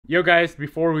Yo guys,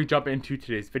 before we jump into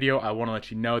today's video, I want to let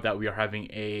you know that we are having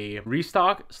a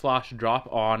restock /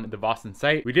 drop on the Boston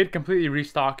site. We did completely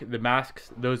restock the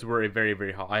masks. Those were a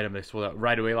very hot item. They sold out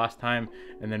right away last time.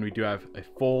 And then we do have a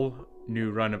full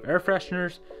new run of air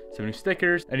fresheners, some new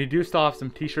stickers, and you do still have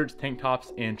some t-shirts, tank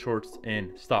tops, and shorts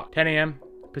in stock. 10 a.m.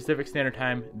 Pacific Standard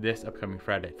Time this upcoming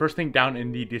Friday. First link down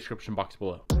in the description box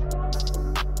below.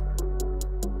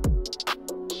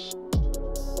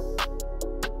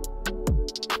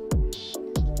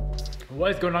 What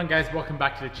is going on, guys? Welcome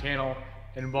back to the channel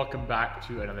and welcome back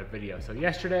to another video. So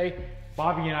yesterday,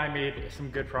 Bobby and I made some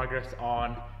good progress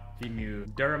on the new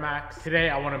Duramax.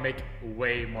 Today, I want to make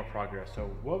way more progress. So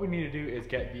what we need to do is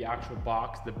get the actual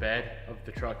box, the bed of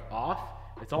the truck off.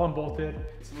 It's all unbolted,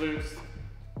 it's loose,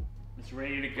 it's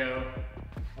ready to go.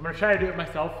 I'm gonna try to do it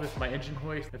myself with my engine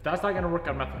hoist. If that's not gonna work,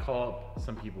 I'm gonna have to call up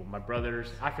some people, my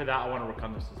brothers. After that, I wanna work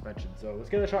on the suspension. So let's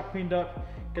get the truck cleaned up,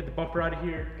 get the bumper out of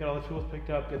here, get all the tools picked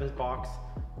up, get this box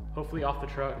hopefully off the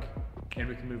truck, and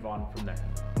we can move on from there.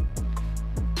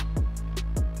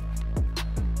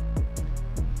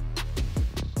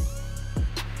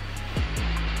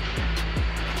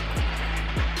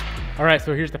 All right,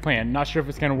 so here's the plan. Not sure if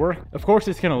it's gonna work. Of course,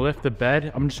 it's gonna lift the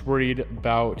bed. I'm just worried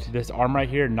about this arm right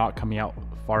here not coming out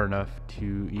far enough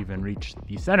to even reach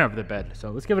the center of the bed. So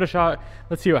let's give it a shot.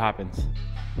 Let's see what happens.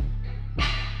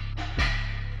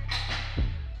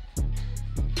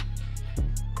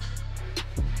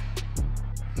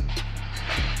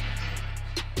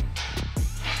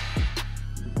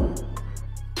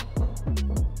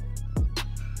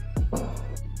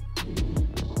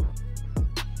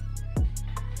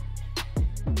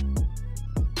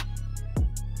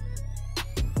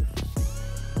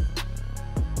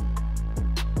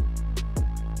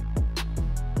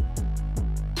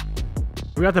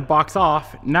 We got the box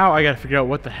off. Now I gotta figure out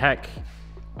what the heck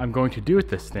I'm going to do with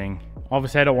this thing.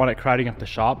 Obviously I don't want it crowding up the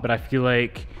shop, but I feel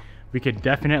like we could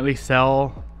definitely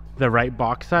sell the right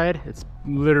box side. It's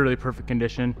literally perfect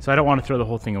condition, so I don't want to throw the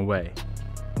whole thing away.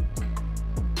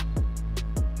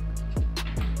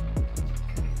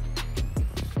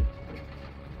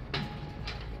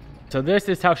 So this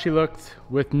is how she looked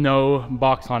with no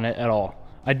box on it at all.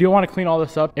 I do want to clean all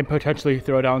this up and potentially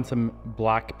throw down some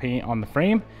black paint on the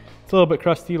frame. It's a little bit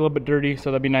crusty, a little bit dirty,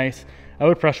 so that'd be nice. I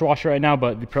would pressure wash it right now,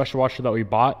 but the pressure washer that we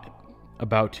bought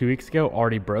about 2 weeks ago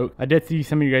already broke. I did see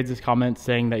some of you guys' comments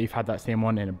saying that you've had that same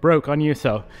one and it broke on you,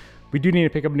 so we do need to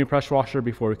pick up a new pressure washer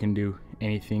before we can do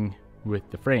anything with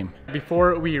the frame.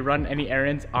 Before we run any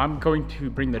errands, I'm going to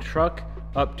bring the truck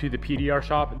up to the PDR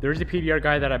shop. There's a PDR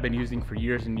guy that I've been using for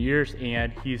years and years,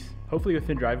 and he's hopefully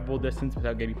within drivable distance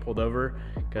without getting pulled over,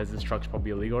 because this truck's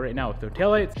probably illegal right now with no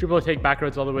taillights. Should be able to take back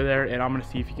roads all the way there, and I'm gonna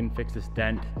see if he can fix this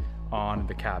dent on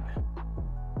the cab.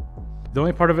 The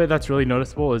only part of it that's really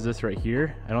noticeable is this right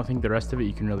here. I don't think the rest of it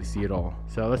you can really see at all.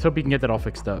 So let's hope we can get that all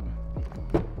fixed up.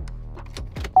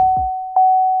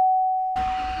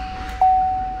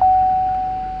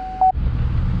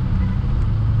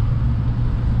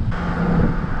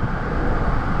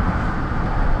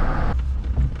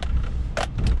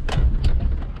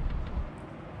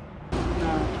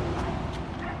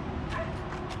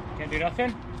 Can't do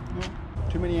nothing? No.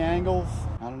 Too many angles,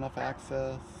 not enough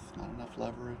access, not enough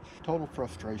leverage. Total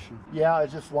frustration. Yeah,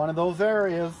 it's just one of those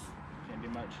areas. Can't do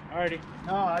much. Alrighty.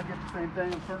 No, I get the same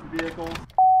thing in certain vehicles.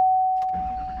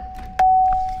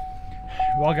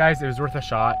 Well guys, it was worth a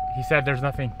shot. He said there's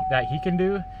nothing that he can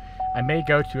do. I may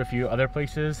go to a few other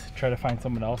places, try to find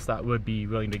someone else that would be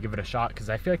willing to give it a shot, because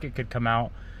I feel like it could come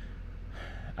out.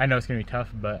 I know it's gonna be tough,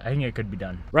 but I think it could be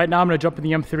done. Right now I'm gonna jump in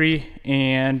the M3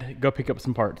 and go pick up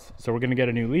some parts. So we're gonna get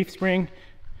a new leaf spring.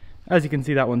 As you can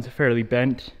see, that one's fairly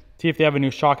bent. See if they have a new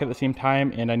shock at the same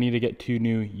time, and I need to get 2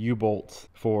 new U-bolts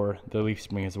for the leaf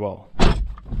spring as well.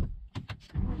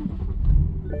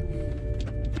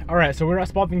 All right, so we're at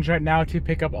Spot Things right now to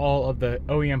pick up all of the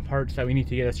OEM parts that we need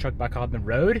to get this truck back on the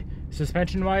road,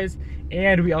 suspension wise.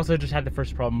 And we also just had the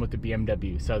first problem with the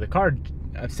BMW. So the car,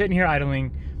 I'm sitting here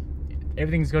idling,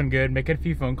 everything's going good, making a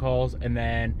few phone calls, and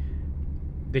then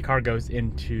the car goes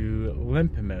into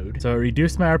limp mode. So I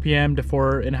reduced my RPM to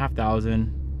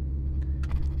 4,500.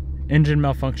 Engine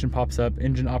malfunction pops up,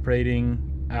 engine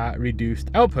operating at reduced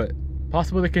output.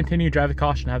 Possible to continue, drive with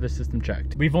caution, have the system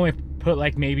checked. We've only put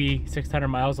like maybe 600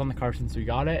 miles on the car since we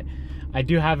got it. I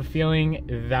do have a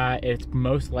feeling that it's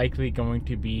most likely going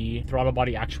to be throttle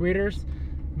body actuators.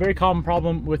 Very common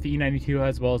problem with the E92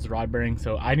 as well as the rod bearing.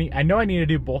 So I know I need to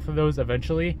do both of those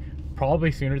eventually,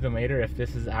 probably sooner than later, if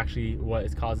this is actually what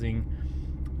is causing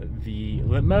the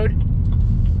limp mode.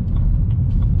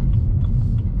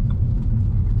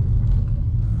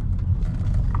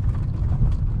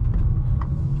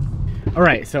 All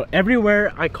right, so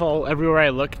everywhere I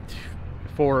look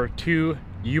for 2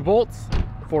 U-bolts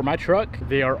for my truck,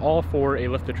 they are all for a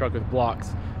lifted truck with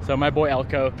blocks. So my boy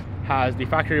Elko has the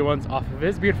factory ones off of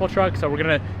his beautiful truck, so we're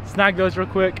gonna snag those real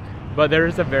quick. But there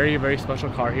is a very, very special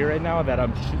car here right now that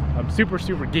I'm super,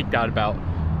 super geeked out about.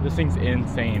 This thing's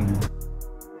insane.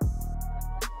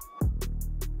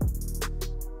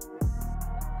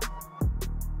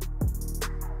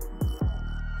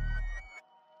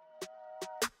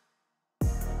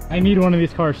 I need one of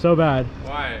these cars so bad.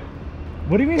 Why?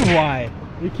 What do you mean why?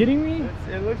 Are you kidding me?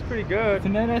 It looks pretty good. It's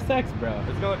an NSX, bro.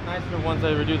 It's gonna look nicer once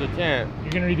I redo the tint.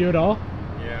 You're gonna redo it all?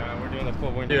 Yeah, we're doing the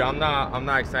full window. Dude, I'm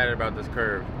not excited about this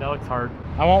curve. That looks hard.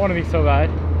 I want one of these so bad.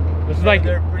 This is like,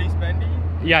 they're pretty spendy.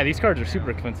 yeah, these cars are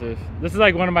super expensive. This is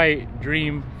like one of my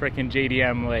dream freaking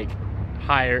JDM, like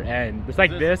higher end. It's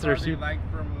like this or super.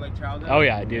 Like from like childhood? Oh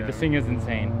yeah, dude, this thing is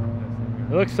insane.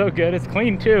 It looks so good. It's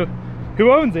clean too.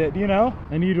 Who owns it? Do you know?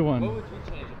 I need one. What would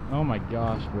you change it? Oh my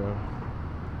gosh, bro.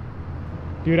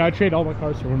 Dude, I'd trade all my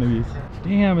cars for one of these.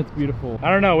 Damn, it's beautiful. I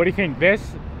don't know, what do you think?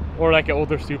 This or like an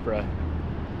older Supra?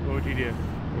 What would you do?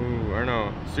 Ooh, I don't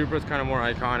know. Supra's kind of more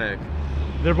iconic.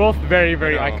 They're both very,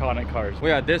 very iconic cars.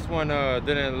 Well, yeah, this one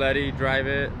didn't Letty drive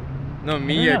it. No,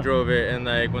 Mia drove it, and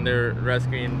like when they were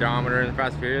rescuing Dominator and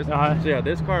Fast Furious. So yeah,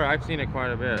 this car, I've seen it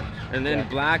quite a bit. And then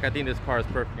black, I think this car is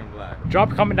perfect in black.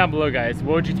 Drop a comment down below, guys.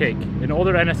 What would you take? An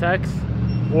older NSX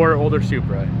or older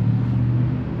Supra?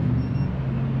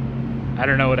 I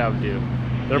don't know what I would do.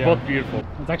 They're both beautiful.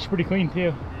 It's actually pretty clean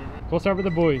too. We'll start with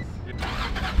the boys.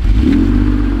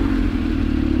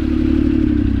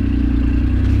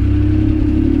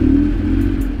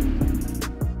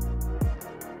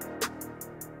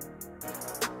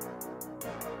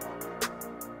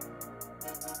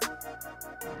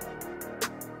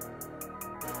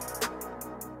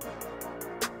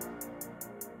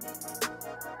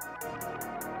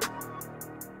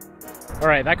 All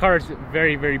right, that car is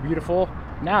very, very beautiful.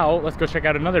 Now, let's go check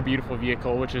out another beautiful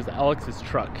vehicle, which is Alex's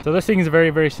truck. So this thing is very,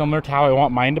 very similar to how I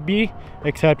want mine to be,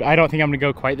 except I don't think I'm gonna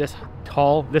go quite this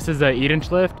tall. This is an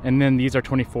 8-inch lift, and then these are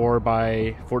 24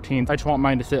 by 14. I just want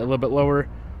mine to sit a little bit lower, a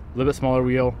little bit smaller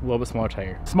wheel, a little bit smaller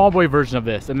tire. Small boy version of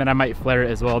this, and then I might flare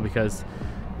it as well because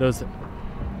those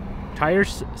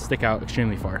tires stick out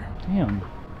extremely far. Damn,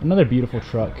 another beautiful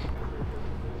truck.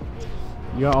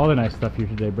 You got all the nice stuff here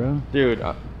today, bro. Dude,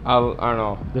 I don't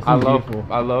know. This is I beautiful.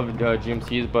 love the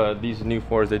GMCs, but these new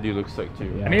 4s, they do look sick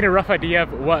too. Yeah. I need a rough idea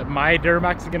of what my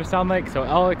Duramax is gonna sound like. So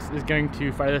Alex is going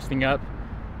to fire this thing up.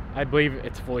 I believe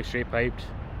it's fully straight piped.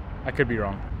 I could be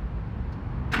wrong.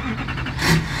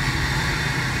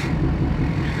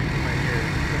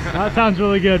 That sounds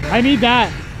really good. I need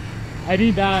that. I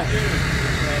need that.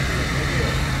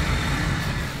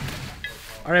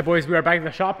 All right, boys, we are back at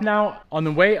the shop now. On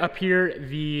the way up here,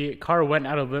 the car went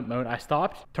out of limp mode. I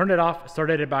stopped, turned it off,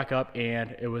 started it back up,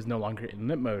 and it was no longer in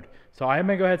limp mode. So I am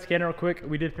gonna go ahead and scan it real quick.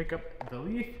 We did pick up the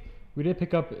leaf. We did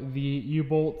pick up the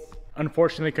U-bolts.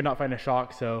 Unfortunately, could not find a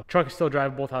shock, so truck is still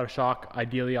drivable without a shock.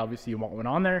 Ideally, obviously, you want one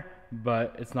on there,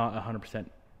 but it's not 100%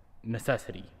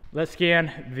 necessity. Let's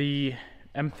scan the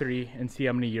M3 and see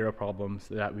how many Euro problems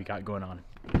that we got going on.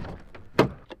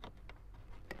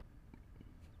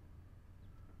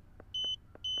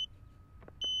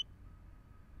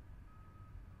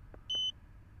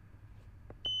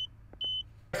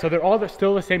 So they're all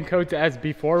still the same codes as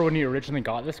before when you originally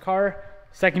got this car.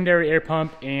 Secondary air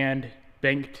pump and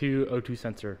bank to O2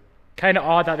 sensor. Kind of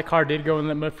odd that the car did go in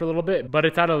limp mode for a little bit, but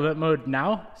it's out of limp mode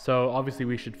now. So obviously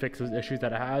we should fix those issues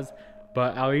that it has,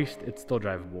 but at least it's still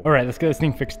drivable. All right, let's get this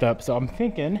thing fixed up. So I'm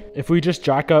thinking if we just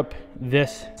jack up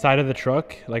this side of the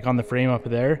truck, like on the frame up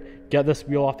there, get this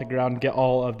wheel off the ground, get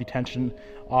all of the tension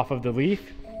off of the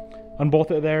leaf, unbolt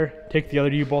it there, take the other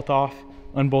U-bolt off,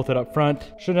 unbolt it up front.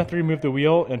 Shouldn't have to remove the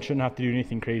wheel and shouldn't have to do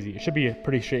anything crazy. It should be a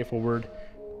pretty straightforward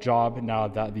job now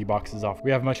that the box is off.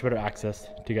 We have much better access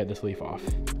to get this leaf off.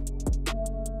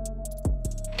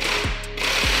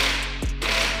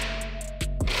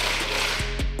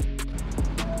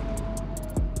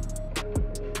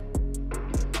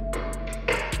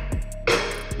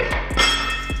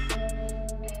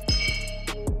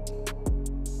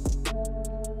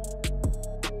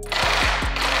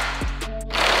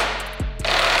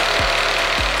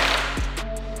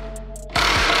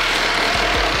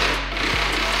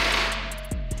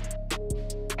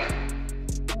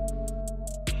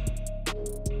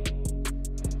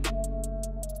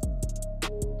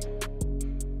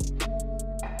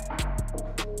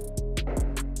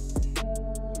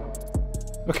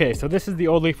 Okay, so this is the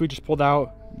old leaf we just pulled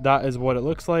out. That is what it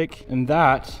looks like, and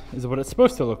that is what it's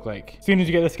supposed to look like. As soon as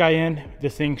you get this guy in,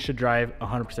 this thing should drive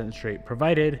 100% straight,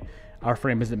 provided our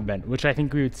frame isn't bent, which I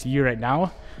think we would see right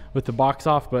now with the box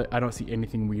off, but I don't see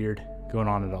anything weird going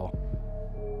on at all.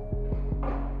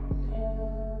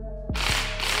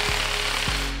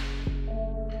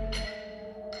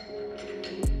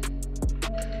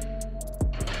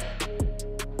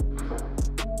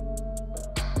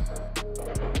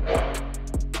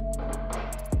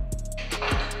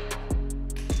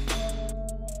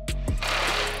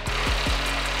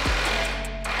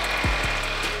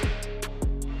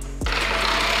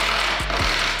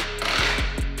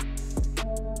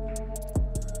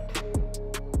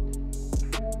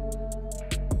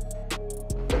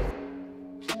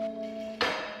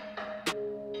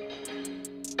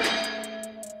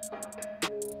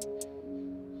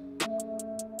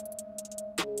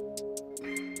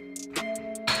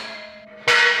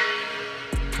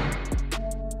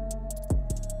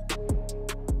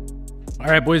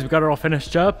 All right, boys, we got it all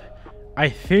finished up. I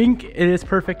think it is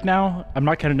perfect now. I'm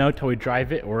not gonna know until we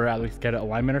drive it or at least get an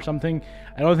alignment or something.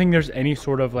 I don't think there's any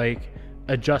sort of like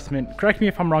adjustment. Correct me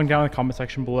if I'm wrong down in the comment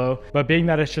section below, but being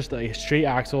that it's just a straight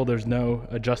axle, there's no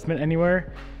adjustment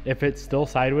anywhere. If it's still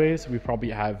sideways, we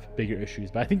probably have bigger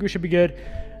issues, but I think we should be good.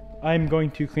 I'm going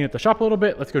to clean up the shop a little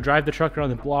bit. Let's go drive the truck around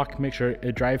the block, make sure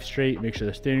it drives straight, make sure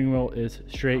the steering wheel is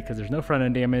straight because there's no front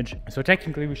end damage. So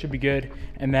technically we should be good.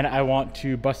 And then I want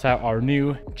to bust out our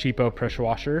new cheapo pressure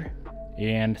washer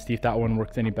and see if that one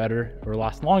works any better or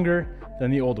lasts longer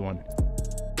than the old one.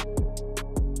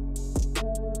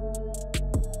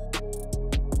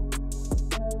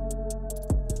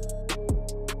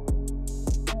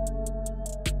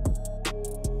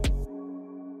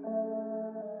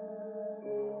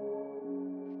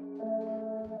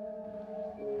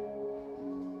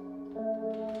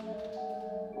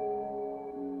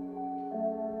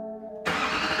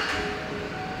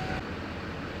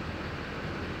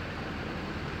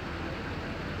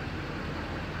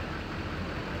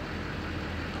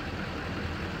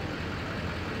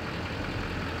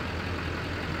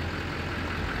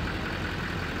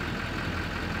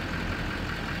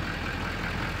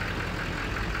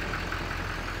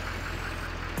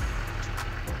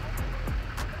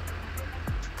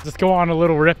 Let's go on a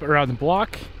little rip around the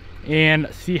block and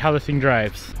see how this thing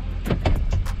drives.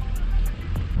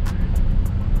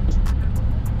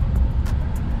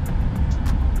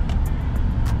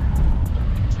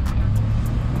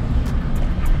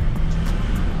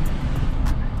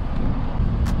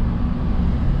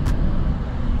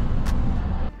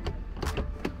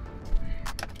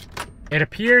 It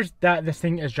appears that this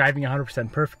thing is driving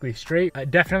 100% perfectly straight.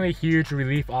 Definitely huge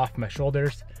relief off my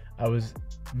shoulders. I was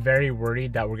very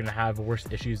worried that we're gonna have worse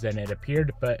issues than it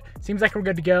appeared, but seems like we're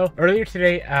good to go. Earlier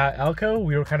today at Elko,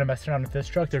 we were kind of messing around with this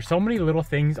truck. There's so many little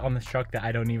things on this truck that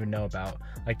I don't even know about.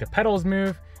 Like the pedals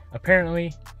move,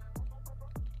 apparently.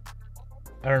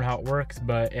 I don't know how it works,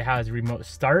 but it has remote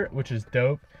start, which is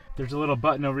dope. There's a little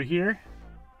button over here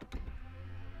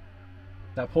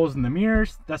that pulls in the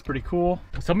mirrors. That's pretty cool.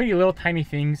 So many little tiny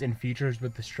things and features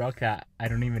with this truck that I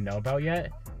don't even know about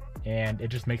yet, and it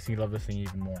just makes me love this thing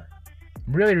even more.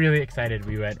 I'm really excited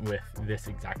we went with this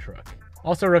exact truck.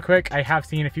 Also real quick, I have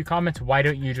seen a few comments, why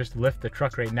don't you just lift the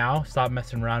truck right now? Stop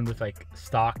messing around with like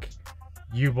stock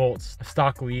U-bolts,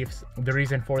 stock leaves. The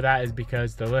reason for that is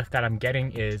because the lift that I'm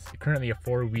getting is currently a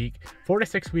 4 to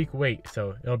 6 week wait.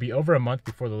 So it'll be over a month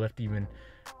before the lift even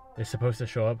is supposed to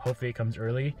show up. Hopefully it comes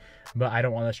early, but I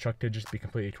don't want this truck to just be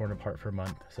completely torn apart for a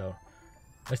month. So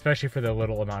especially for the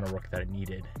little amount of work that it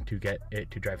needed to get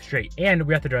it to drive straight. And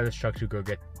we have to drive this truck to go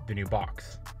get the new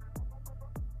box.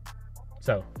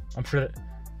 So I'm sure that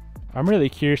I'm really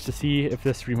curious to see if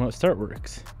this remote start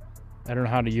works. I don't know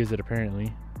how to use it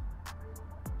apparently.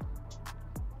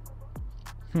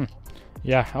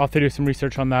 Yeah, I'll have to do some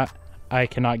research on that. I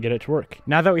cannot get it to work.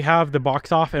 Now that we have the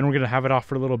box off and we're gonna have it off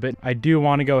for a little bit, I do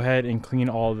wanna go ahead and clean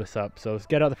all of this up. So let's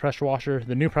get out the pressure washer,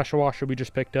 the new pressure washer we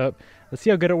just picked up. Let's see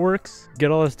how good it works, get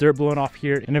all this dirt blowing off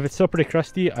here. And if it's still pretty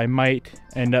crusty, I might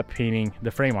end up painting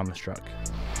the frame on this truck.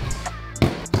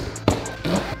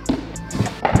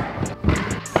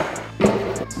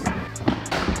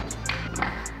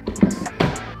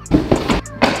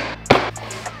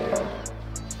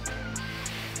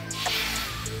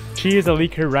 She is a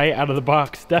leaker right out of the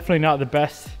box. Definitely not the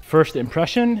best first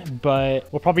impression,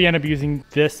 but we'll probably end up using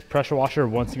this pressure washer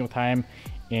one single time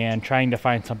and trying to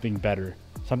find something better,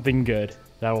 something good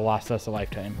that will last us a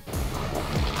lifetime.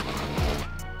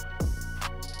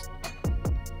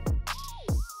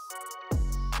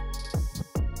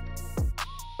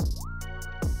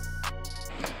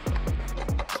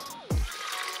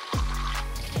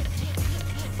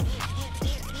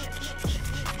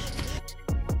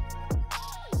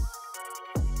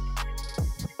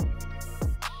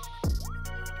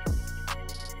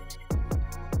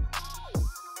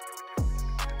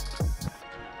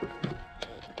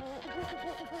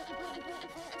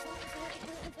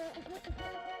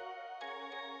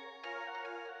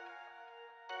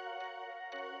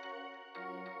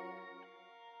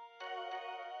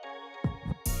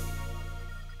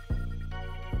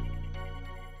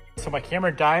 So my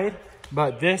camera died,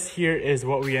 but this here is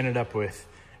what we ended up with.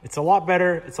 It's a lot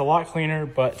better, it's a lot cleaner,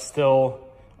 but still,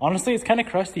 honestly, it's kind of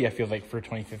crusty, I feel like, for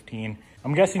 2015.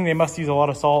 I'm guessing they must use a lot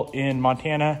of salt in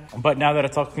Montana, but now that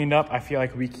it's all cleaned up, I feel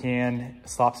like we can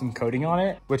slap some coating on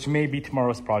it, which may be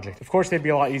tomorrow's project. Of course, they'd be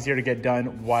a lot easier to get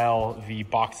done while the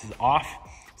box is off.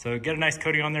 So get a nice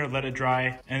coating on there, let it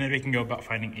dry, and then we can go about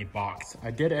finding a box. I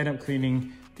did end up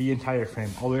cleaning the entire frame,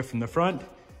 all the way from the front,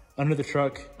 under the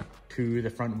truck, to the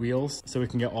front wheels, so we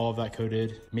can get all of that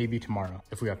coated maybe tomorrow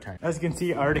if we have time. As you can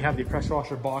see, I already have the pressure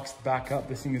washer boxed back up.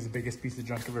 This thing is the biggest piece of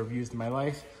junk I've ever used in my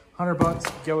life. 100 bucks,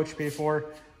 get what you pay for.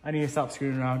 I need to stop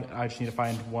screwing around. I just need to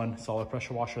find one solid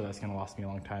pressure washer that's gonna last me a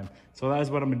long time. So that is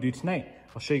what I'm gonna do tonight.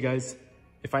 I'll show you guys,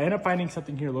 if I end up finding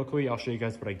something here locally, I'll show you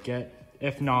guys what I get.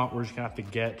 If not, we're just gonna have to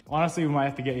get, honestly, we might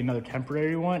have to get another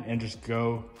temporary one and just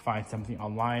go find something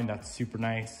online that's super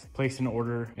nice, place an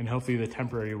order, and hopefully the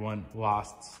temporary one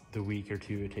lasts the week or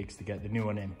two it takes to get the new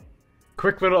one in.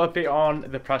 Quick little update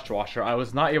on the pressure washer. I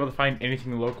was not able to find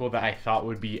anything local that I thought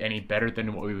would be any better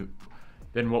than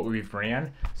what we've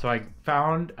ran. So I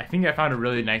think I found a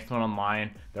really nice one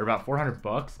online. They're about 400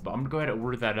 bucks, but I'm gonna go ahead and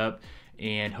order that up,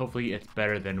 and hopefully it's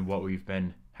better than what we've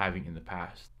been having in the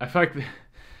past. I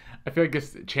feel like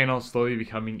this channel is slowly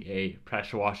becoming a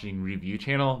pressure washing review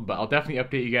channel, but I'll definitely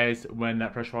update you guys when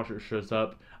that pressure washer shows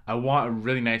up. I want a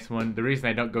really nice one. The reason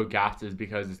I don't go gas is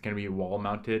because it's gonna be wall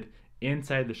mounted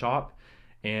inside the shop.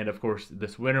 And of course,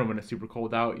 this winter when it's super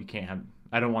cold out,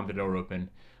 I don't want the door open,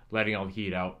 letting all the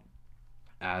heat out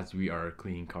as we are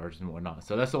cleaning cars and whatnot.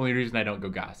 So that's the only reason I don't go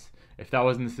gas. If that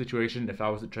wasn't the situation, if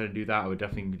I wasn't trying to do that, I would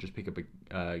definitely just pick up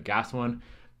a gas one,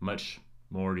 much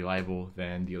more reliable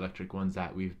than the electric ones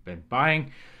that we've been buying.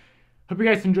 Hope you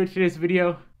guys enjoyed today's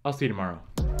video. I'll see you tomorrow.